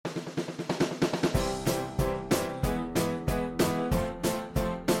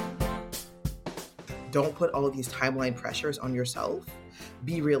don't put all of these timeline pressures on yourself.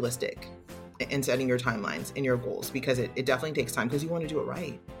 Be realistic in setting your timelines and your goals, because it definitely takes time because you want to do it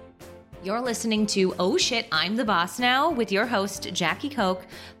right. You're listening to Oh Shit, I'm the Boss Now with your host, Jackie Koch,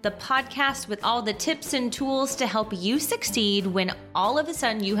 the podcast with all the tips and tools to help you succeed when all of a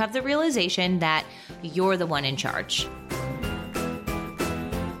sudden you have the realization that you're the one in charge.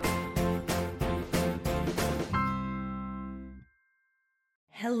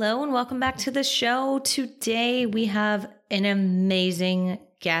 Hello and welcome back to the show. Today we have an amazing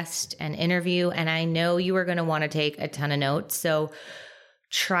guest and interview, and I know you are going to want to take a ton of notes. So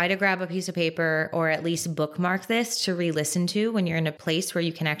try to grab a piece of paper or at least bookmark this to re-listen to when you're in a place where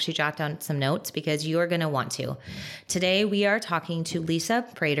you can actually jot down some notes, because you're going to want to. Today, we are talking to Lisa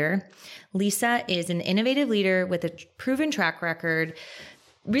Prater. Lisa is an innovative leader with a proven track record,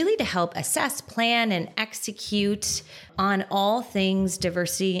 really to help assess, plan, and execute on all things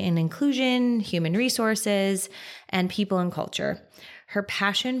diversity and inclusion, human resources, and people and culture. Her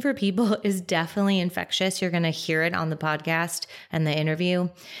passion for people is definitely infectious. You're going to hear it on the podcast and the interview.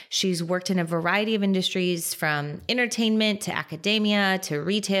 She's worked in a variety of industries, from entertainment to academia to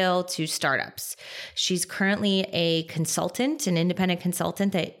retail to startups. She's currently a consultant, an independent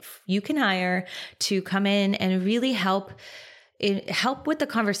consultant that you can hire to come in and really help with the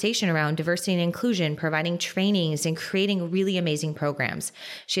conversation around diversity and inclusion, providing trainings and creating really amazing programs.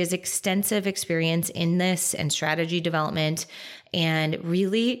 She has extensive experience in this and strategy development, and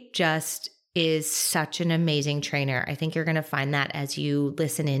really just is such an amazing trainer. I think you're going to find that as you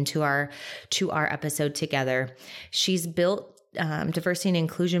listen into our episode together. She's built diversity and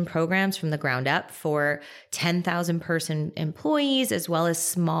inclusion programs from the ground up for 10,000 person employees as well as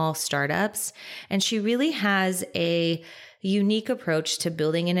small startups. And she really has a unique approach to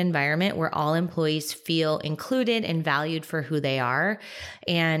building an environment where all employees feel included and valued for who they are.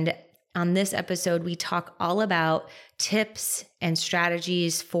 And on this episode, we talk all about tips and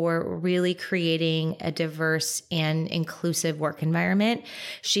strategies for really creating a diverse and inclusive work environment.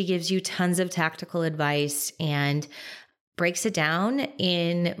 She gives you tons of tactical advice and breaks it down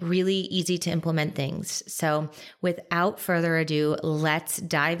in really easy to implement things. So without further ado, let's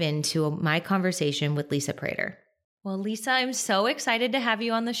dive into my conversation with Lisa Prater. Well, Lisa, I'm so excited to have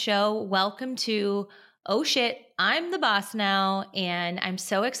you on the show. Welcome to Oh Shit, I'm the Boss Now. And I'm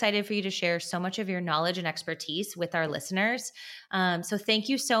so excited for you to share so much of your knowledge and expertise with our listeners. So thank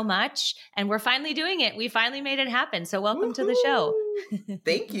you so much. And we're finally doing it. We finally made it happen. So welcome to the show.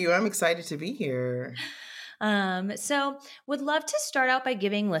 Thank you. I'm excited to be here. So would love to start out by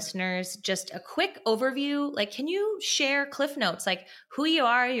giving listeners just a quick overview. Like, can you share cliff notes, like who you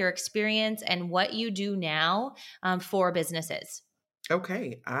are, your experience, and what you do now for businesses?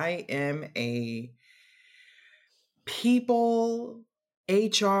 Okay. I am a people,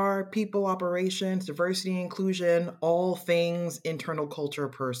 HR, people operations, diversity and inclusion, all things internal culture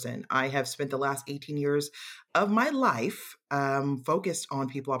person. I have spent the last 18 years of my life focused on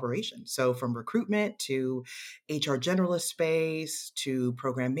people operations. So from recruitment to HR generalist space to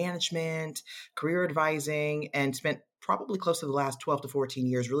program management, career advising, and spent probably close to the last 12 to 14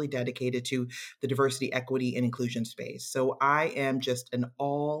 years really dedicated to the diversity, equity, and inclusion space. So I am just an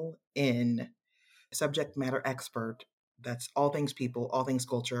all-in subject matter expert. That's all things people, all things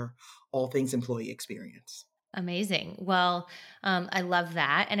culture, all things employee experience. Amazing. Well, I love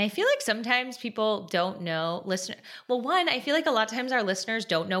that. And I feel like sometimes people don't know I feel like a lot of times our listeners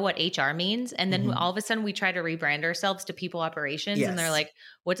don't know what HR means. And then all of a sudden we try to rebrand ourselves to people operations. Yes. And they're like,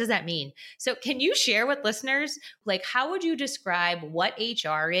 what does that mean? So can you share with listeners, like, how would you describe what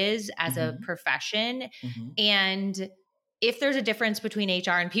HR is as a profession? And if there's a difference between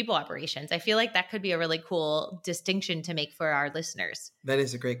HR and people operations? I feel like that could be a really cool distinction to make for our listeners. That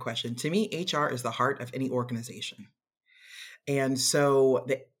is a great question. To me, HR is the heart of any organization. And so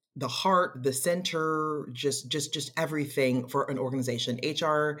the heart, the center, just everything for an organization.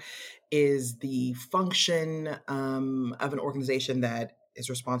 HR is the function of an organization that is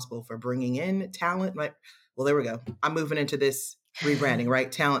responsible for bringing in talent. Like, well, there we go. I'm moving into this rebranding,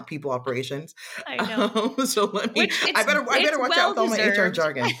 right? Talent, people, operations. I know. So I better watch out with all my HR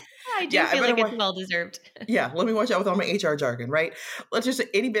jargon. I do feel like it's well-deserved. Yeah, let me watch out with all my HR jargon, right? Let's just say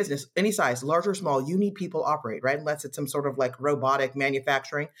any business, any size, large or small, you need people operate, right? Unless it's some sort of like robotic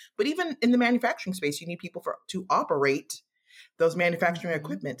manufacturing. But even in the manufacturing space, you need people to operate those manufacturing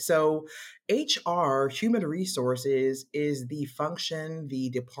equipment. So HR, human resources, is the function, the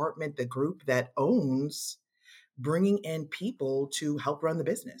department, the group that owns bringing in people to help run the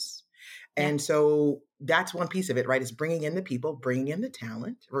business. Yeah. And so that's one piece of it, right? Is bringing in the people, bringing in the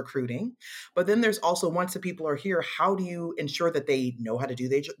talent, recruiting. But then there's also, once the people are here, how do you ensure that they know how to do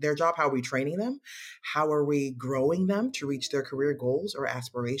their job? How are we training them? How are we growing them to reach their career goals or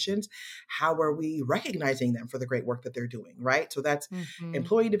aspirations? How are we recognizing them for the great work that they're doing, right? So that's Mm-hmm.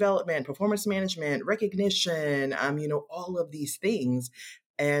 employee development, performance management, recognition, all of these things.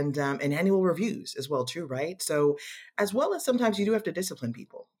 And annual reviews as well, too, right? So as well as sometimes you do have to discipline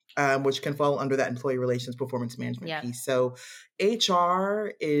people, which can fall under that employee relations performance management Yep. piece. So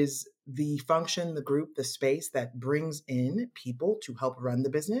HR is the function, the group, the space that brings in people to help run the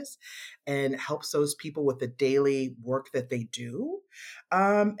business and helps those people with the daily work that they do,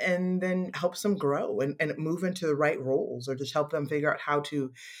 and then helps them grow and move into the right roles, or just help them figure out how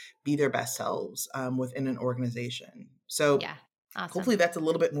to be their best selves within an organization. So Yeah. Awesome. hopefully that's a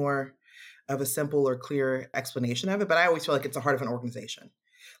little bit more of a simple or clear explanation of it, but I always feel like it's the heart of an organization.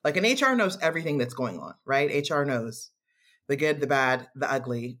 Like an HR knows everything that's going on, right? HR knows the good, the bad, the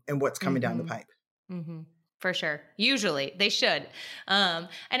ugly, and what's coming down the pipe. Mm-hmm. For sure. Usually they should. And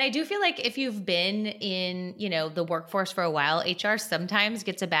I do feel like if you've been in, the workforce for a while, HR sometimes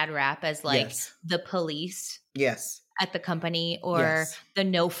gets a bad rap as like Yes. the police Yes. at the company or Yes. the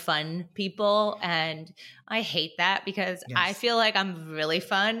no fun people. And I hate that because I Yes. feel like I'm really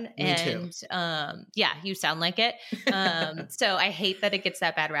fun. Me too. And yeah, you sound like it. So I hate that it gets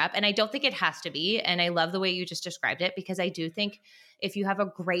that bad rap. And I don't think it has to be. And I love the way you just described it, because I do think if you have a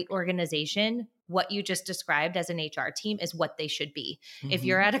great organization, what you just described as an HR team is what they should be. Mm-hmm. If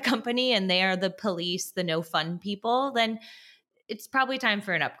you're at a company and they are the police, the no fun people, then it's probably time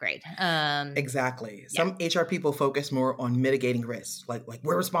for an upgrade. Exactly. Some HR people focus more on mitigating risks, like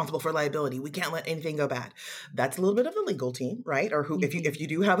we're responsible for liability. We can't let anything go bad. That's a little bit of the legal team, right? Or if you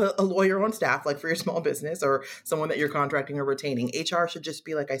do have a lawyer on staff, like for your small business or someone that you're contracting or retaining, HR should just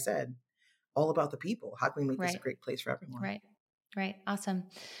be, like I said, all about the people. How can we make this a great place for everyone? Right. Awesome.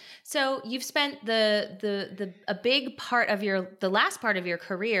 So you've spent a big part of the last part of your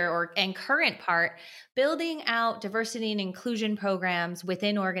career and current part building out diversity and inclusion programs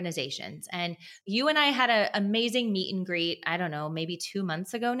within organizations. And you and I had an amazing meet and greet, I don't know, maybe 2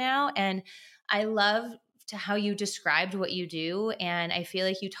 months ago now. And I love how you described what you do. And I feel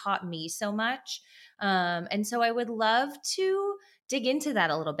like you taught me so much. And so I would love to dig into that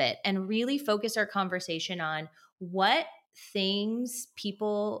a little bit and really focus our conversation on what things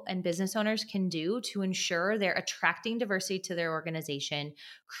people and business owners can do to ensure they're attracting diversity to their organization,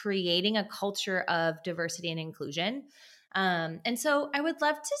 creating a culture of diversity and inclusion. And so I would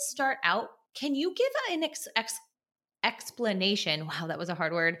love to start out. Can you give an explanation? Wow, that was a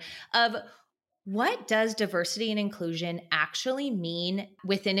hard word. Of what does diversity and inclusion actually mean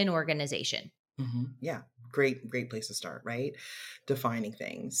within an organization? Mm-hmm. Yeah. Great place to start, right? Defining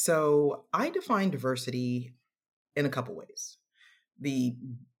things. So I define diversity in a couple ways. The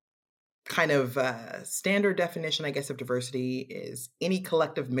kind of standard definition, I guess, of diversity is any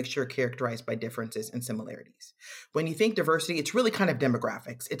collective mixture characterized by differences and similarities. When you think diversity, it's really kind of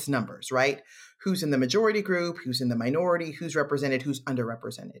demographics. It's numbers, right? Who's in the majority group, who's in the minority, who's represented, who's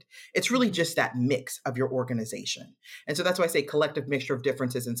underrepresented. It's really just that mix of your organization. And so that's why I say collective mixture of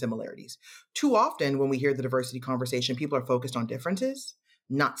differences and similarities. Too often when we hear the diversity conversation, people are focused on differences,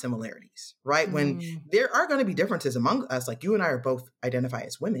 not similarities, right? When there are going to be differences among us, like you and I are both identify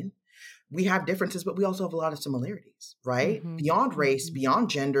as women, we have differences, but we also have a lot of similarities, right? Beyond race, beyond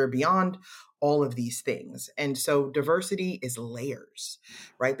gender, beyond all of these things. And so diversity is layers,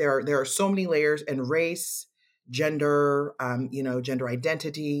 right? There are so many layers, and race, gender, gender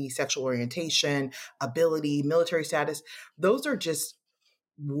identity, sexual orientation, ability, military status, those are just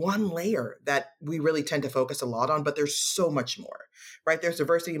one layer that we really tend to focus a lot on, but there's so much more, right? There's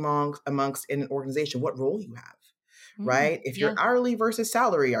diversity amongst in an organization, what role you have, right? If you're hourly versus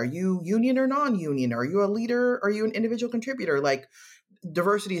salary, are you union or non-union? Are you a leader? Are you an individual contributor? Like,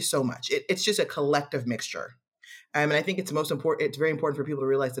 diversity is so much. It's just a collective mixture. And I think it's very important for people to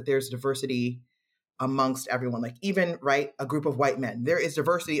realize that there's diversity amongst everyone. Like even, right, a group of white men, there is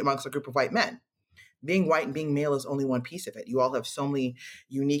diversity amongst a group of white men. Being white and being male is only one piece of it. You all have so many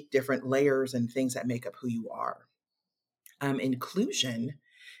unique different layers and things that make up who you are. Inclusion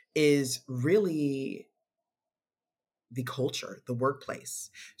is really the culture, the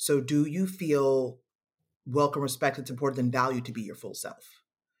workplace. So do you feel welcome, respected, supported, and valued to be your full self?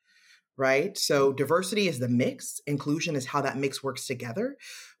 Right? So diversity is the mix. Inclusion is how that mix works together.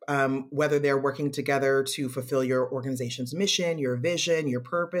 Whether they're working together to fulfill your organization's mission, your vision, your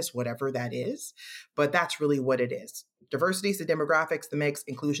purpose, whatever that is. But that's really what it is. Diversity is the demographics, the mix.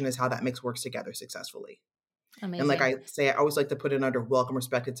 Inclusion is how that mix works together successfully. And like Amazing. I say, I always like to put it under welcome,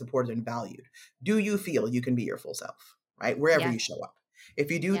 respected, supported, and valued. Do you feel you can be your full self, right? Wherever Yeah. you show up. If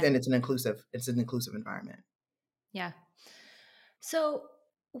you do, Yeah. then it's an inclusive environment. Yeah. So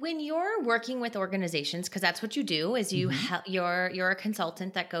when you're working with organizations, because that's what you do, is Mhm. you're a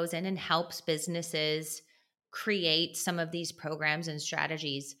consultant that goes in and helps businesses create some of these programs and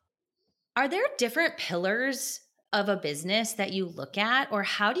strategies. Are there different pillars of a business that you look at, or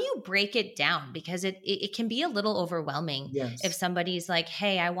how do you break it down? Because it can be a little overwhelming if Yes. somebody's like,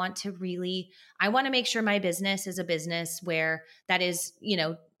 "Hey, I want to make sure my business is a business where that is,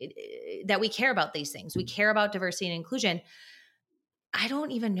 that we care about these things. We care about diversity and inclusion." I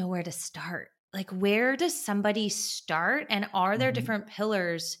don't even know where to start. Like, where does somebody start? And are there Mhm. different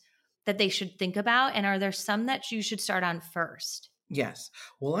pillars that they should think about? And are there some that you should start on first? Yes.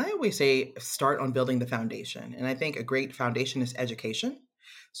 Well, I always say start on building the foundation. And I think a great foundation is education.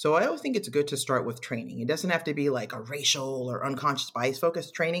 So I always think it's good to start with training. It doesn't have to be like a racial or unconscious bias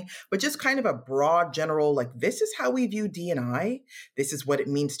focused training, but just kind of a broad general, like, this is how we view D&I. This is what it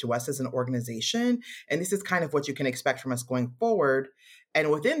means to us as an organization. And this is kind of what you can expect from us going forward.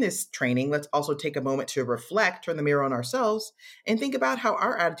 And within this training, let's also take a moment to reflect, turn the mirror on ourselves, and think about how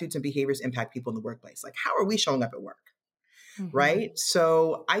our attitudes and behaviors impact people in the workplace. Like, how are we showing up at work? Hmm. Right?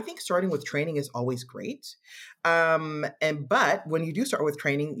 So I think starting with training is always great. But when you do start with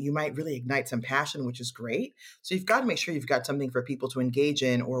training, you might really ignite some passion, which is great. So you've got to make sure you've got something for people to engage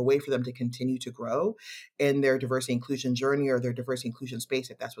in or a way for them to continue to grow in their diversity inclusion journey or their diversity inclusion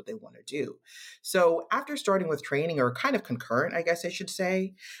space if that's what they want to do. So after starting with training, or kind of concurrent, I guess I should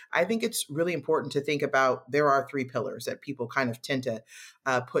say, I think it's really important to think about there are three pillars that people kind of tend to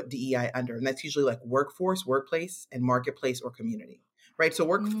put DEI under. And that's usually like workforce, workplace, and marketplace or community, right? So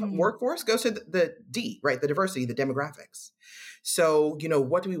Mm, workforce goes to the D, right? The diversity, the demographics. So,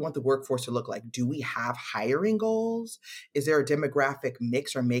 what do we want the workforce to look like? Do we have hiring goals? Is there a demographic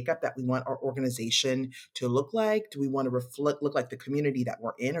mix or makeup that we want our organization to look like? Do we want to look like the community that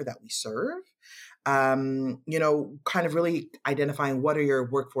we're in or that we serve? Kind of really identifying what are your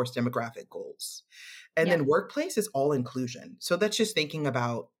workforce demographic goals. And yeah. then workplace is all inclusion. So that's just thinking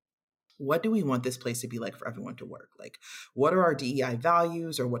about what do we want this place to be like for everyone to work? Like, what are our DEI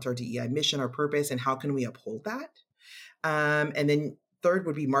values or what's our DEI mission or purpose, and how can we uphold that? And then third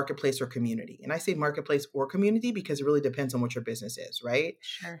would be marketplace or community. And I say marketplace or community because it really depends on what your business is, right?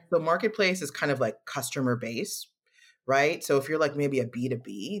 Sure. So marketplace is kind of like customer base, right? So if you're like maybe a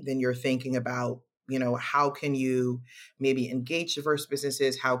B2B, then you're thinking about, how can you maybe engage diverse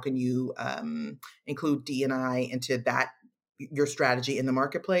businesses? How can you include D&I into that, your strategy in the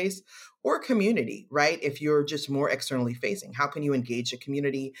marketplace? Or community, right? If you're just more externally facing, how can you engage a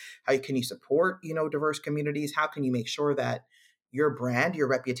community? How can you support, diverse communities? How can you make sure that your brand, your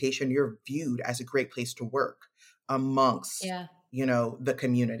reputation, you're viewed as a great place to work amongst, Yeah. the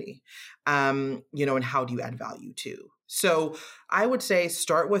community? And how do you add value too? So I would say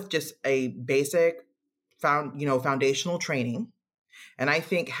start with just a basic foundational training. And I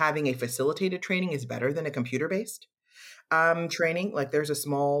think having a facilitated training is better than a computer based training. Like there's a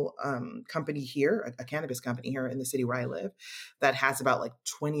small company here, a cannabis company here in the city where I live, that has about like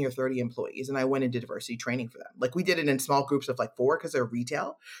 20 or 30 employees. And I went and did diversity training for them. Like we did it in small groups of like 4 because they're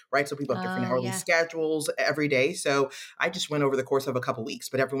retail, right? So people have different Oh, hourly yeah. schedules every day. So I just went over the course of a couple weeks,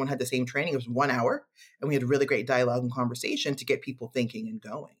 but everyone had the same training. It was 1 hour, and we had a really great dialogue and conversation to get people thinking and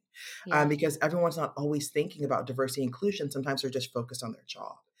going. Yeah. Because everyone's not always thinking about diversity and inclusion. Sometimes they're just focused on their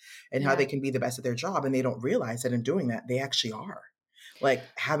job and how Yeah. they can be the best at their job. And they don't realize that in doing that, they actually are. Like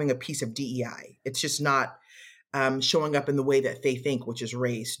having a piece of DEI. It's just not showing up in the way that they think, which is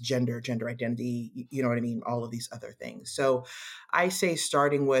race, gender identity, you know what I mean? All of these other things. So I say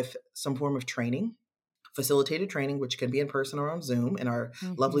starting with some form of training, facilitated training, which can be in person or on Zoom in our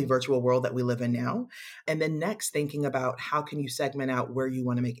lovely Hmm. virtual world that we live in now. And then next, thinking about how can you segment out where you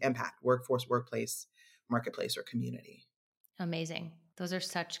want to make impact, workforce, workplace, marketplace, or community. Amazing. Those are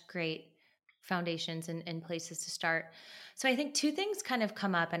such great foundations and places to start. So I think two things kind of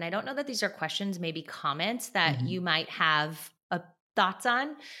come up, and I don't know that these are questions, maybe comments that you Mhm. might have thoughts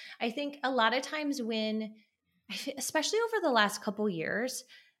on. I think a lot of times especially over the last couple years,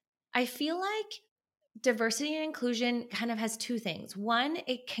 I feel like diversity and inclusion kind of has two things. One,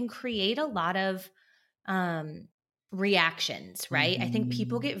 it can create a lot of um, reactions, right? I think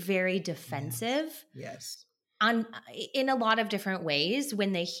people Mhm. get very Yes. defensive Yes. on in a lot of different ways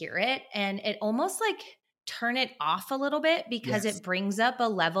when they hear it, and it almost like turn it off a little bit because Yes. it brings up a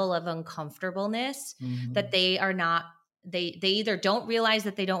level of uncomfortableness that Mhm. they are not they either don't realize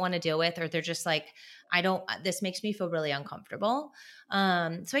that they don't want to deal with, or they're just like, this makes me feel really uncomfortable. So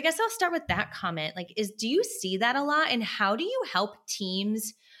I guess I'll start with that comment. Like, do you see that a lot? And how do you help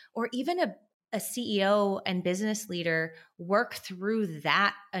teams or even a CEO and business leader work through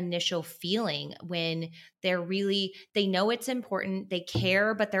that initial feeling when they know it's important, they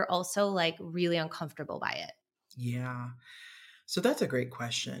care, but they're also like really uncomfortable by it? Yeah. So that's a great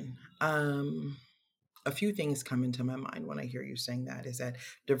question. A few things come into my mind when I hear you saying that is that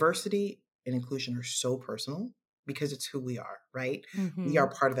diversity and inclusion are so personal because it's who we are, right? We are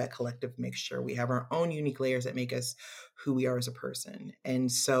part of that collective mixture. We have our own unique layers that make us who we are as a person.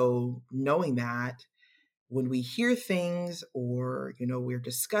 And so knowing that when we hear things or, we're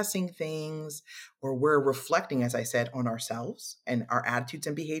discussing things or we're reflecting, as I said, on ourselves and our attitudes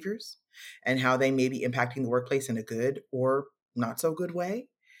and behaviors and how they may be impacting the workplace in a good or not so good way,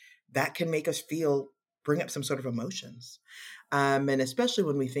 that can make us bring up some sort of emotions. And especially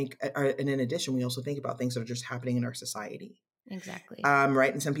when we think, and in addition, we also think about things that are just happening in our society. Exactly.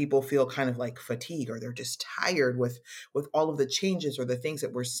 Right. And some people feel kind of like fatigue, or they're just tired with all of the changes or the things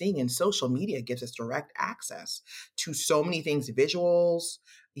that we're seeing. And social media gives us direct access to so many things, visuals,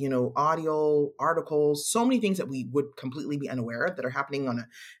 audio, articles, so many things that we would completely be unaware of that are happening on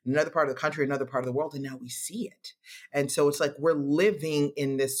another part of the country, another part of the world. And now we see it. And so it's like we're living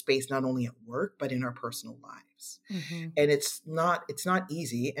in this space, not only at work, but in our personal lives. And it's not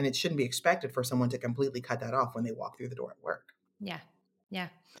easy, and it shouldn't be expected for someone to completely cut that off when they walk through the door at work. Yeah. Yeah.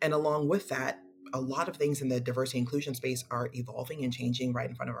 And along with that, a lot of things in the diversity inclusion space are evolving and changing right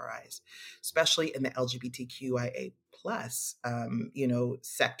in front of our eyes, especially in the LGBTQIA plus,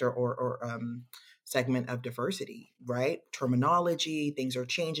 sector or segment of diversity, right? Terminology, things are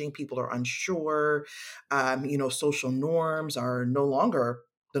changing. People are unsure. Social norms are no longer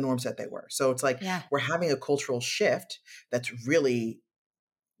the norms that they were. So it's like we're having a cultural shift that's really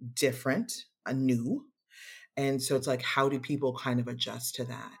different, new. And so it's like, how do people kind of adjust to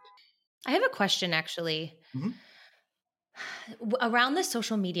that? I have a question actually around the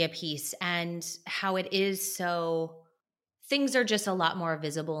social media piece and how it is things are just a lot more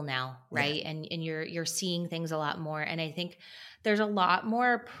visible now, right? Yeah. And you're seeing things a lot more. And I think there's a lot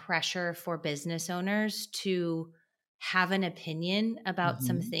more pressure for business owners to have an opinion about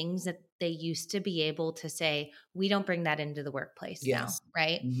some things that they used to be able to say, we don't bring that into the workplace now,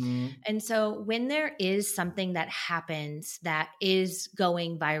 right? And so when there is something that happens that is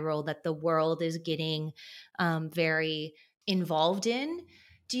going viral, that the world is getting very involved in,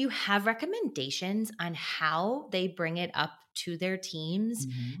 do you have recommendations on how they bring it up to their teams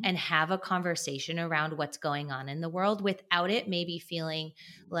and have a conversation around what's going on in the world without it maybe feeling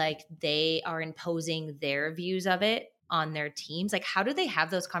like they are imposing their views of it on their teams? Like, how do they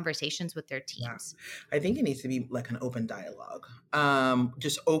have those conversations with their teams? Yeah. I think it needs to be like an open dialogue,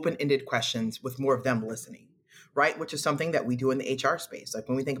 just open-ended questions with more of them listening. Right? Which is something that we do in the HR space. Like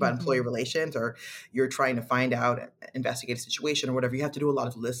when we think about employee relations, or you're trying to find out, investigate a situation or whatever, you have to do a lot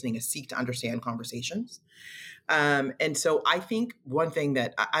of listening and seek to understand conversations. And so I think one thing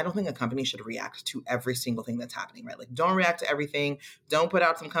that I don't think a company should react to every single thing that's happening, right? Like don't react to everything. Don't put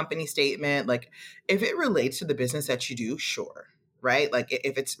out some company statement. Like if it relates to the business that you do, sure. Right? Like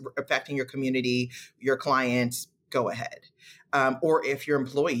if it's affecting your community, your clients, go ahead. Or if your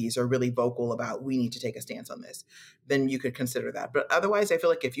employees are really vocal about, we need to take a stance on this, then you could consider that. But otherwise, I feel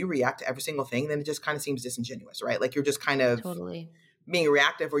like if you react to every single thing, then it just kind of seems disingenuous, right? Like you're just kind of being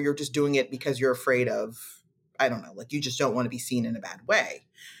reactive, or you're just doing it because you're afraid of, I don't know, like you just don't want to be seen in a bad way.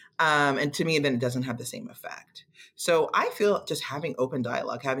 And to me, then it doesn't have the same effect. So I feel just having open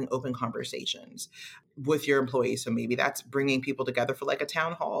dialogue, having open conversations with your employees. So maybe that's bringing people together for like a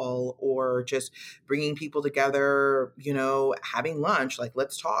town hall, or just bringing people together, having lunch, like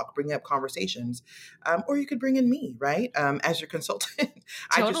let's talk, bring up conversations. Or you could bring in me, right? As your consultant.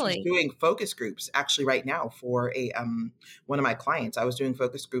 I just was doing focus groups actually right now for one of my clients. I was doing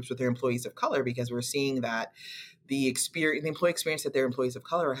focus groups with their employees of color because we're seeing that the employee experience that their employees of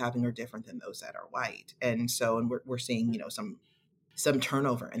color are having are different than those that are white. And so, and we're seeing, some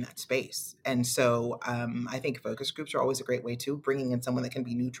turnover in that space. And so I think focus groups are always a great way too, bringing in someone that can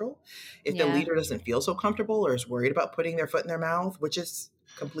be neutral. If the leader doesn't feel so comfortable or is worried about putting their foot in their mouth, which is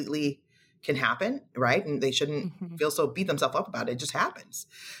completely can happen, right? And they shouldn't beat themselves up about it. It just happens,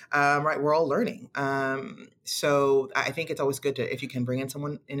 right? We're all learning. So I think it's always good if you can bring in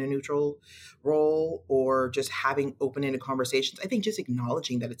someone in a neutral role, or just having open-ended conversations. I think just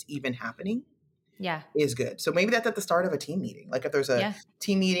acknowledging that it's even happening is good. So maybe that's at the start of a team meeting. Like if there's a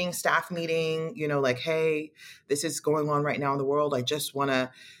team meeting, staff meeting, like, hey, this is going on right now in the world. I just want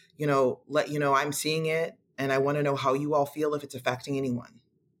to, let you know I'm seeing it. And I want to know how you all feel if it's affecting anyone.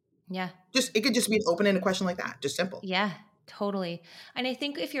 Yeah. It could just be an open-ended question like that. Just simple. Yeah, totally. And I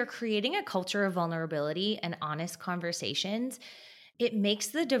think if you're creating a culture of vulnerability and honest conversations, it makes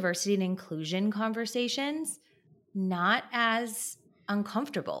the diversity and inclusion conversations not as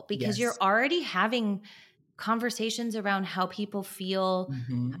uncomfortable because Yes. you're already having conversations around how people feel.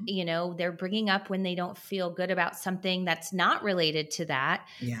 Mm-hmm. They're bringing up when they don't feel good about something that's not related to that,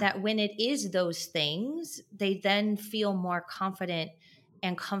 Yeah. that when it is those things, they then feel more confident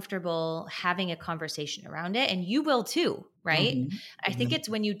and comfortable having a conversation around it. And you will too, right? Mm-hmm. I think 100%. it's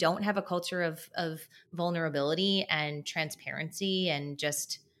when you don't have a culture of vulnerability and transparency and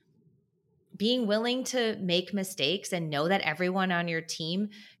just being willing to make mistakes and know that everyone on your team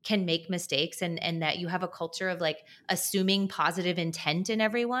can make mistakes, and that you have a culture of like assuming positive intent in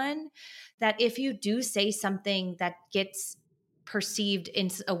everyone, that if you do say something that gets perceived in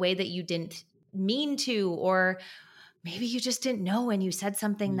a way that you didn't mean to, or maybe you just didn't know and you said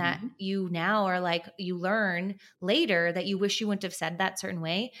something that Mm-hmm. you now are like, you learn later that you wish you wouldn't have said that certain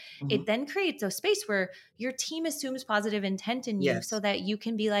way, Mm-hmm. it then creates a space where your team assumes positive intent in you so Yes. that you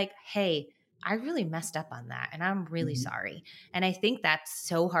can be like, hey, I really messed up on that and I'm really Mm-hmm. sorry. And I think that's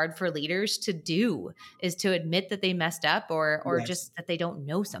so hard for leaders to do, is to admit that they messed up, or Yes. just that they don't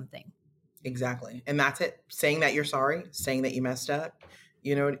know something. Exactly. And that's it. Saying that you're sorry, saying that you messed up,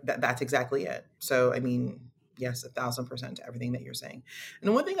 that's exactly it. So, I mean, yes, 1,000% to everything that you're saying. And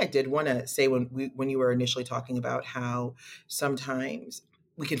the one thing I did want to say when you were initially talking about how sometimes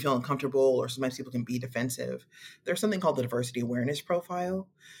we can feel uncomfortable or sometimes people can be defensive, there's something called the diversity awareness profile,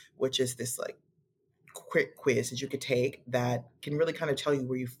 which is this like quick quiz that you could take that can really kind of tell you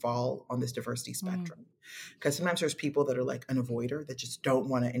where you fall on this diversity spectrum. Because sometimes there's people that are like an avoider that just don't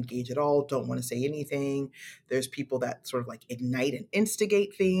want to engage at all, don't want to say anything. There's people that sort of like ignite and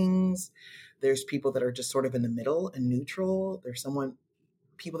instigate things. There's people that are just sort of in the middle and neutral. There's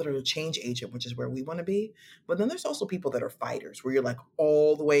people that are a change agent, which is where we want to be. But then there's also people that are fighters, where you're like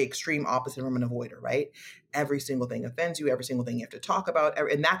all the way extreme opposite from an avoider, right? Every single thing offends you, every single thing you have to talk about.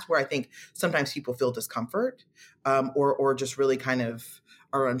 And that's where I think sometimes people feel discomfort, or just really kind of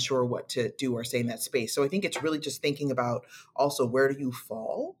are unsure what to do or say in that space. So I think it's really just thinking about also, where do you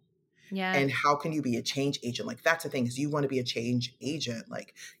fall? Yeah. And how can you be a change agent? Like, that's the thing, is you want to be a change agent.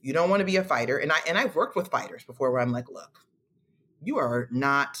 Like, you don't want to be a fighter. And I've worked with fighters before where I'm like, look, you are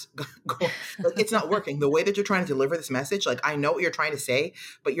not going, like, it's not working. The way that you're trying to deliver this message, like, I know what you're trying to say,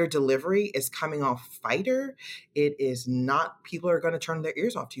 but your delivery is coming off fighter. It is not, people are going to turn their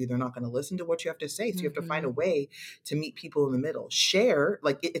ears off to you. They're not going to listen to what you have to say. So you have to find a way to meet people in the middle. Share,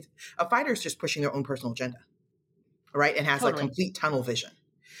 like, a fighter is just pushing their own personal agenda, right? And has like complete tunnel vision,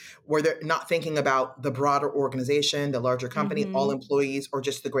 where they're not thinking about the broader organization, the larger company, all employees, or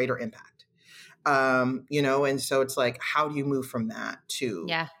just the greater impact. And so it's like, how do you move from that to,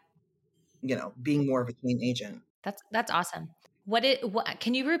 being more of a change agent? That's awesome. What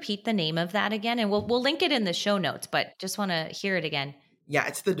can you repeat the name of that again? And we'll link it in the show notes, but just want to hear it again. Yeah,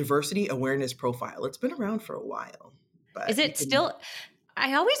 it's the diversity awareness profile. It's been around for a while, but is it still?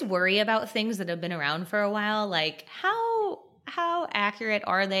 I always worry about things that have been around for a while, like how accurate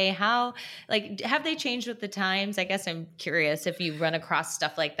are they? How, like, have they changed with the times? I guess I'm curious if you run across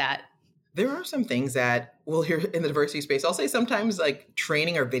stuff like that. There are some things that we'll hear in the diversity space. I'll say sometimes like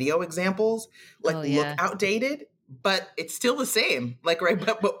training or video examples look outdated, but it's still the same. Like, right,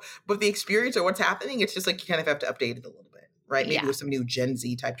 but the experience or what's happening, it's just like you kind of have to update it a little bit, right? Maybe with some new Gen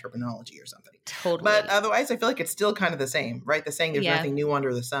Z type terminology or something. Totally. But otherwise, I feel like it's still kind of the same, right? The saying, there's nothing new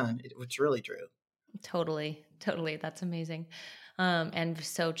under the sun, which is really true. Totally. That's amazing. And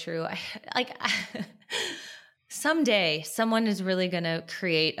so true. Someday someone is really going to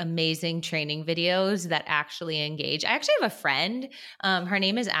create amazing training videos that actually engage. I actually have a friend. Her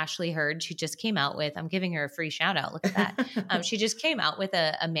name is Ashley Hurd. She just came out with, I'm giving her a free shout out. Look at that. She just came out with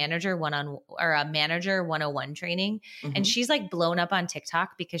a manager a manager 101 training. And she's like blown up on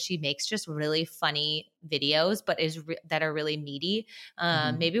TikTok because she makes just really funny videos, but that are really meaty.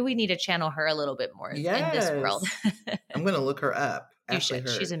 Maybe we need to channel her a little bit more in this world. I'm going to look her up. Ashley Hurd.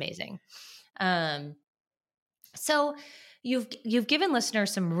 She's amazing. So you've given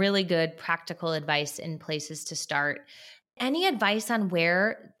listeners some really good practical advice and places to start. Any advice on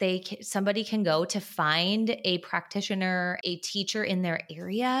where somebody can go to find a practitioner, a teacher in their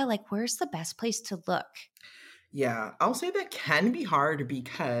area? Like, where's the best place to look? Yeah, I'll say that can be hard,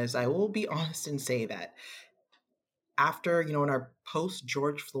 because I will be honest and say that after, in our post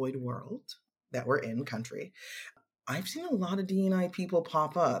George Floyd world that we're in country, I've seen a lot of D&I people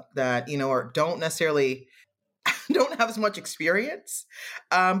pop up that, don't necessarily don't have as much experience,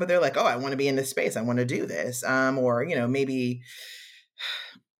 but they're like, oh, I want to be in this space. I want to do this. Or, maybe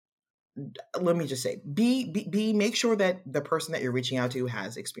let me just say, make sure that the person that you're reaching out to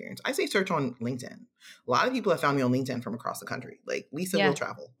has experience. I say search on LinkedIn. A lot of people have found me on LinkedIn from across the country. Like Lisa will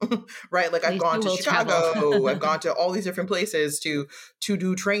travel, right? Like I've gone to Chicago, I've gone to all these different places to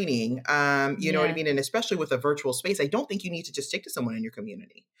do training. You know what I mean? And especially with a virtual space, I don't think you need to just stick to someone in your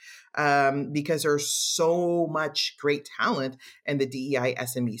community, because there's so much great talent in the DEI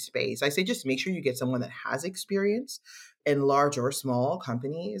SME space. I say just make sure you get someone that has experience in large or small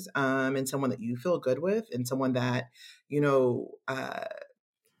companies, and someone that you feel good with, and someone that,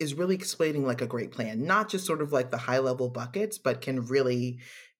 is really explaining like a great plan, not just sort of like the high level buckets, but can really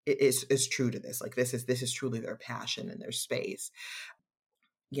is true to this. Like this is truly their passion and their space.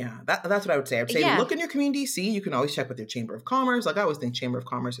 Yeah, that's what I would say. I would say look in your community, see, you can always check with your Chamber of Commerce. Like I always think Chamber of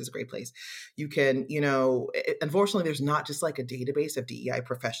Commerce is a great place. You can, unfortunately, there's not just like a database of DEI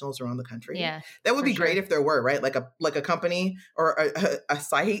professionals around the country. Yeah, that would be great if there were, right? Like a company or a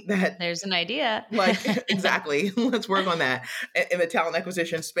site that there's an idea. Like exactly. Let's work on that in the talent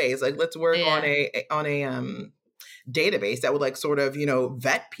acquisition space. Like let's work on a database that would like sort of,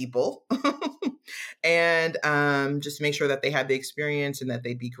 vet people and just make sure that they had the experience and that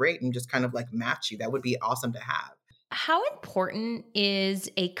they'd be great and just kind of like match you. That would be awesome to have. How important is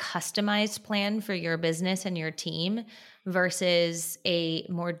a customized plan for your business and your team versus a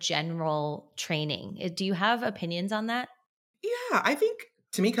more general training? Do you have opinions on that? Yeah, I think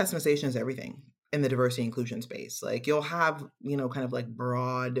to me, customization is everything in the diversity inclusion space. Like you'll have, kind of like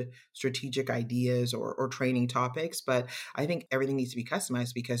broad strategic ideas or training topics, but I think everything needs to be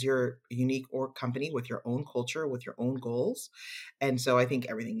customized because you're a unique company with your own culture, with your own goals. And so I think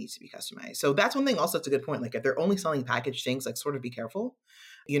everything needs to be customized. So that's one thing also, it's a good point. Like if they're only selling packaged things, like sort of be careful,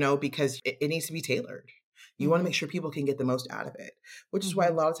 because it needs to be tailored. You want to make sure people can get the most out of it, which is why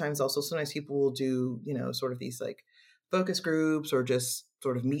a lot of times also sometimes people will do, sort of these like focus groups or just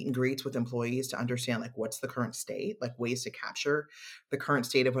sort of meet and greets with employees to understand like what's the current state, like ways to capture the current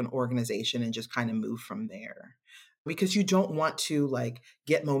state of an organization and just kind of move from there. Because you don't want to like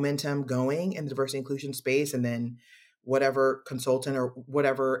get momentum going in the diversity inclusion space and then whatever consultant or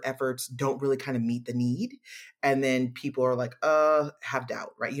whatever efforts don't really kind of meet the need. And then people are like, have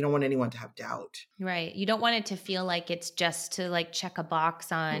doubt, right? You don't want anyone to have doubt. Right. You don't want it to feel like it's just to like check a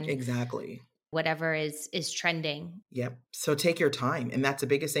box on exactly whatever is trending. Yep. So take your time. And that's the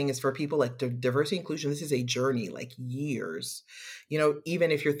biggest thing is for people like diversity inclusion. This is a journey, like years,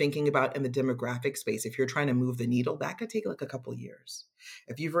 even if you're thinking about in the demographic space, if you're trying to move the needle, that could take like a couple of years.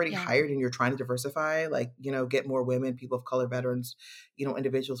 If you've already hired and you're trying to diversify, like, get more women, people of color, veterans,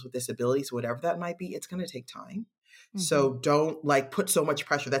 individuals with disabilities, whatever that might be, it's going to take time. So don't like put so much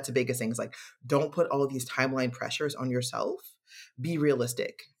pressure. That's the biggest thing is like, don't put all of these timeline pressures on yourself. Be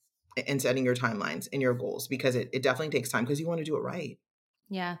realistic in setting your timelines and your goals because it definitely takes time because you want to do it right.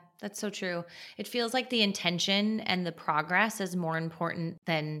 Yeah, that's so true. It feels like the intention and the progress is more important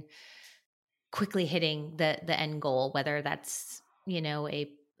than quickly hitting the end goal, whether that's,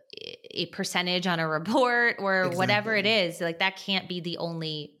 a percentage on a report or whatever it is. Like that can't be the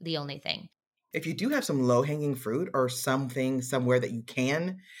only thing. If you do have some low-hanging fruit or something somewhere that you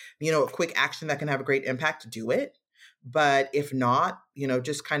can, a quick action that can have a great impact, do it. But if not,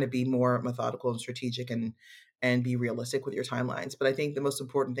 just kind of be more methodical and strategic and be realistic with your timelines. But I think the most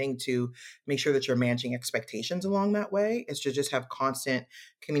important thing to make sure that you're managing expectations along that way is to just have constant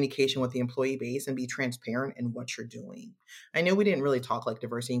communication with the employee base and be transparent in what you're doing. I know we didn't really talk like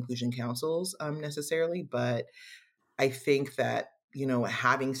diversity inclusion councils necessarily, but I think that,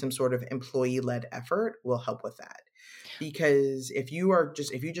 having some sort of employee-led effort will help with that. Because if you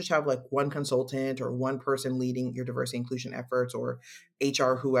just have like one consultant or one person leading your diversity inclusion efforts or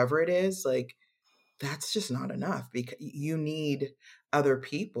HR, whoever it is, like that's just not enough because you need other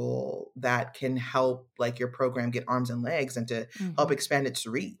people that can help like your program get arms and legs and to help expand its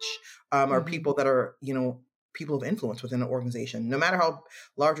reach, or people that are, people of influence within an organization. No matter how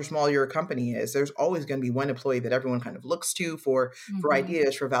large or small your company is, there's always going to be one employee that everyone kind of looks to for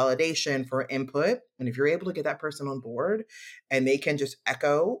ideas, for validation, for input. And if you're able to get that person on board and they can just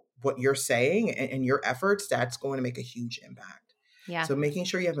echo what you're saying and your efforts, that's going to make a huge impact. Yeah. So making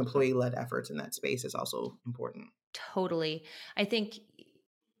sure you have employee-led efforts in that space is also important. Totally.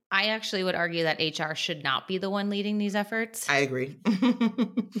 I actually would argue that HR should not be the one leading these efforts. I agree.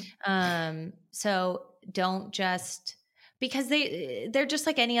 So don't just because they're just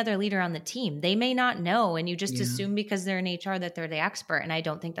like any other leader on the team. They may not know, and you just assume because they're in HR that they're the expert. And I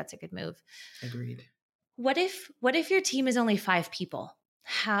don't think that's a good move. Agreed. What if your team is only 5 people?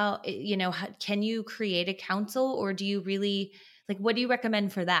 can you create a council, or do you really, like, what do you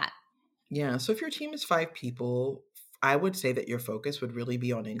recommend for that? Yeah. So if your team is 5 people, I would say that your focus would really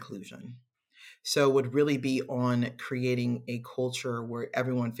be on inclusion. So would really be on creating a culture where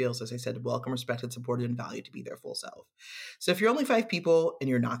everyone feels, as I said, welcome, respected, supported, and valued to be their full self. So if you're only 5 people and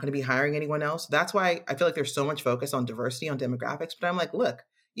you're not going to be hiring anyone else, that's why I feel like there's so much focus on diversity, on demographics. But I'm like, look,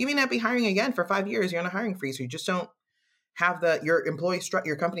 you may not be hiring again for 5 years. You're on a hiring freeze. So you just don't have your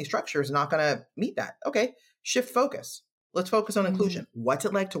your company structure is not going to meet that. Okay, shift focus. Let's focus on inclusion. What's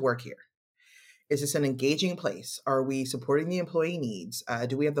it like to work here? Is this an engaging place? Are we supporting the employee needs?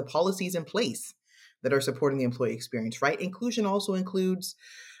 Do we have the policies in place that are supporting the employee experience, right? Inclusion also includes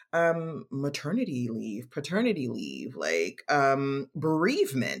maternity leave, paternity leave, like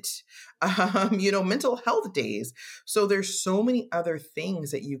bereavement, mental health days. So there's so many other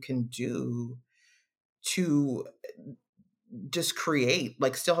things that you can do to just create,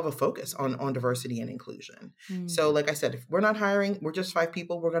 like, still have a focus on diversity and inclusion. So like I said, if we're not hiring, we're just 5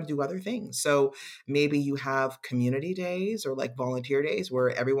 people, we're going to do other things. So maybe you have community days or like volunteer days where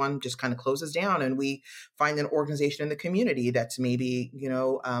everyone just kind of closes down and we find an organization in the community that's maybe,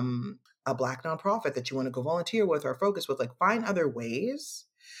 a Black nonprofit that you want to go volunteer with or focus with. Like, find other ways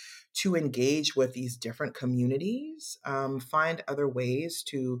to engage with these different communities, find other ways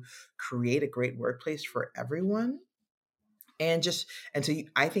to create a great workplace for everyone. And so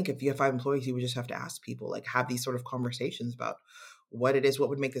I think if you have 5 employees, you would just have to ask people, like, have these sort of conversations about what it is, what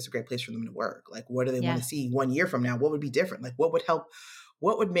would make this a great place for them to work? Like, what do they want to see 1 year from now? What would be different? Like, what would help?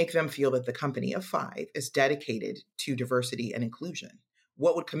 What would make them feel that the company of 5 is dedicated to diversity and inclusion?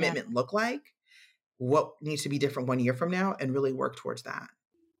 What would commitment look like? What needs to be different 1 year from now, and really work towards that?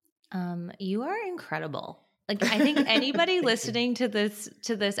 You are incredible. Like, I think anybody listening to this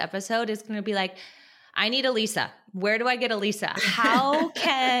episode is going to be like, I need a Lisa. Where do I get a Lisa? How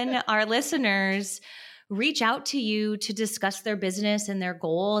can our listeners reach out to you to discuss their business and their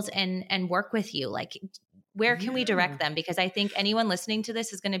goals and work with you? Like, where can we direct them? Because I think anyone listening to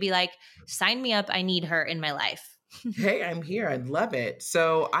this is going to be like, sign me up. I need her in my life. Hey, I'm here. I'd love it.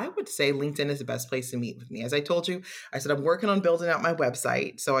 So I would say LinkedIn is the best place to meet with me. As I told you, I said I'm working on building out my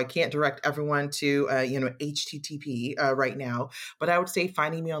website, so I can't direct everyone to HTTP right now. But I would say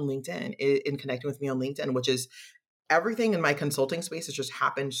finding me on LinkedIn and connecting with me on LinkedIn, which is everything in my consulting space has just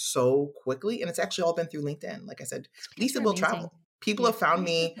happened so quickly, and it's actually all been through LinkedIn. Like I said, Lisa Will Travel. People have found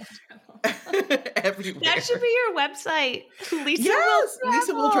me everywhere. That should be your website. Lisa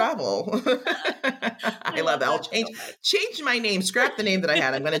Will Travel. I love that. I'll change my name. Scrap the name that I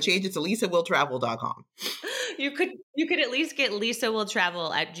had. I'm going to change it to lisawilltravel.com. You could at least get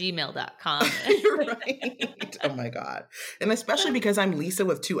lisawilltravel@gmail.com. Right. Oh my God. And especially because I'm Lisa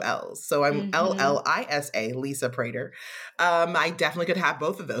with 2 L's. So I'm LLISA, Lisa Prater. I definitely could have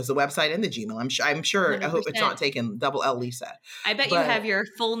both of those, the website and the Gmail. I'm sure. 100%. I hope it's not taken double L Lisa. I bet you have your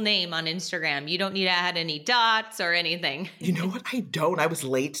full name on Instagram. You don't need to add any dots or anything. You know what? I don't. I was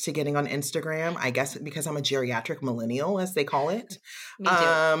late to getting on Instagram. I guess because I'm a geriatric millennial, as they call it. Me too.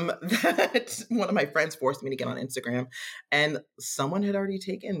 That one of my friends forced me to get on Instagram, and someone had already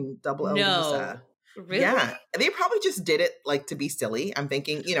taken double L Lisa. Really? Yeah. They probably just did it like to be silly. I'm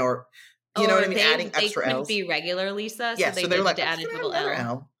thinking, or you know what I mean? Adding extra L's. They couldn't be regular Lisa, so they they're like, to add a double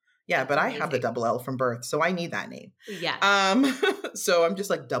L. Yeah, but I have the double L from birth, so I need that name. Yeah. So I'm just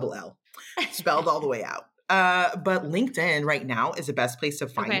like double L, spelled all the way out. But LinkedIn right now is the best place to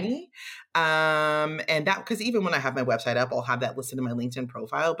find me. And that, because even when I have my website up, I'll have that listed in my LinkedIn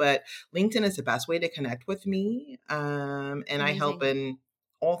profile, but LinkedIn is the best way to connect with me. And Amazing. I help in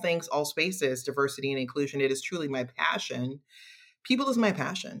all things, all spaces, diversity and inclusion. It is truly my passion. People is my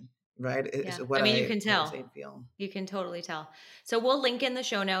passion. Right. Yeah. I mean, you can tell. You can totally tell. So we'll link in the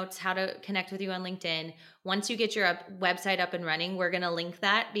show notes how to connect with you on LinkedIn. Once you get your website up and running, we're going to link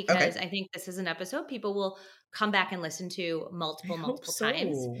that because I think this is an episode people will come back and listen to multiple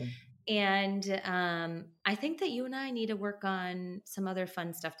times. And I think that you and I need to work on some other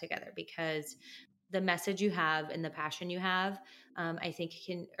fun stuff together because the message you have and the passion you have, I think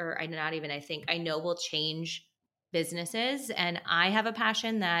I know will change businesses. And I have a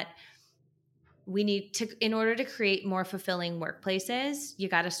passion that we need to, in order to create more fulfilling workplaces, you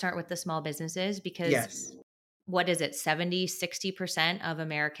got to start with the small businesses because what is it? 70-60% of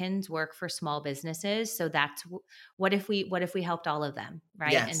Americans work for small businesses. So that's what if we helped all of them.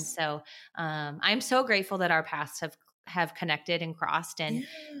 Right. Yes. And so I'm so grateful that our paths have connected and crossed. And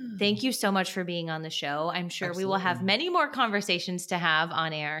thank you so much for being on the show. I'm sure we will have many more conversations to have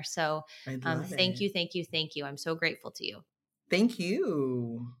on air. So thank you. I'm so grateful to you. Thank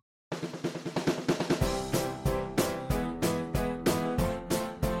you.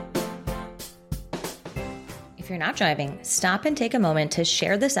 you're not driving, stop and take a moment to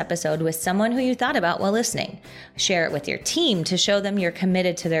share this episode with someone who you thought about while listening. Share it with your team to show them you're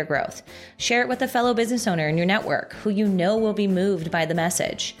committed to their growth. Share it with a fellow business owner in your network who you know will be moved by the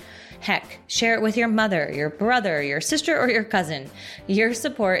message. Heck, share it with your mother, your brother, your sister, or your cousin. Your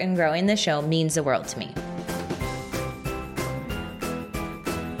support in growing the show means the world to me.